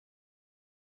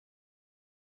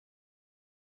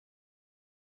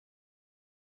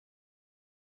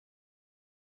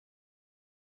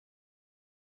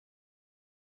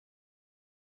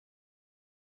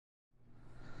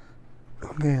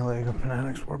Okay, Lego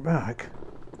fanatics, we're back.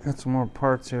 Got some more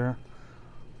parts here.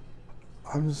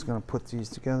 I'm just gonna put these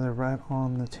together right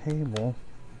on the table,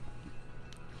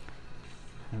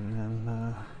 and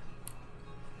then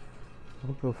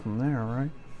we'll go from there,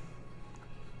 right?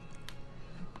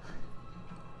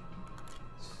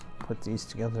 Put these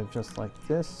together just like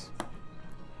this,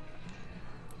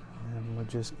 and we'll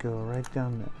just go right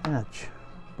down the edge.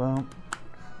 Boom.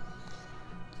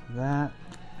 That.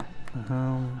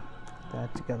 Boom.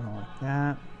 That together like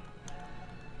that.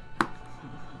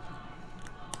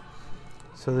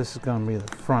 So this is going to be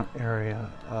the front area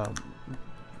of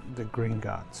the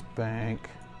Gringotts Bank.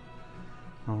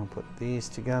 I'm going to put these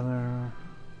together.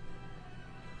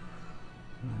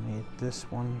 I need this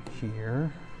one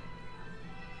here.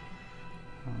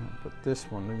 I'm going to put this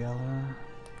one together.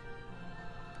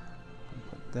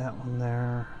 Put that one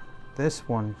there. This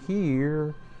one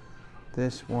here.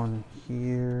 This one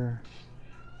here.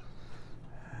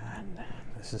 And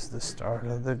this is the start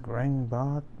of the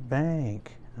Gringotts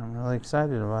Bank. I'm really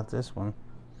excited about this one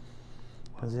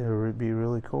because it would be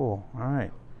really cool.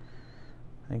 Alright.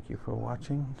 Thank you for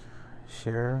watching.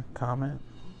 Share, comment,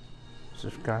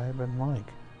 subscribe, and like.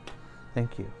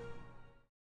 Thank you.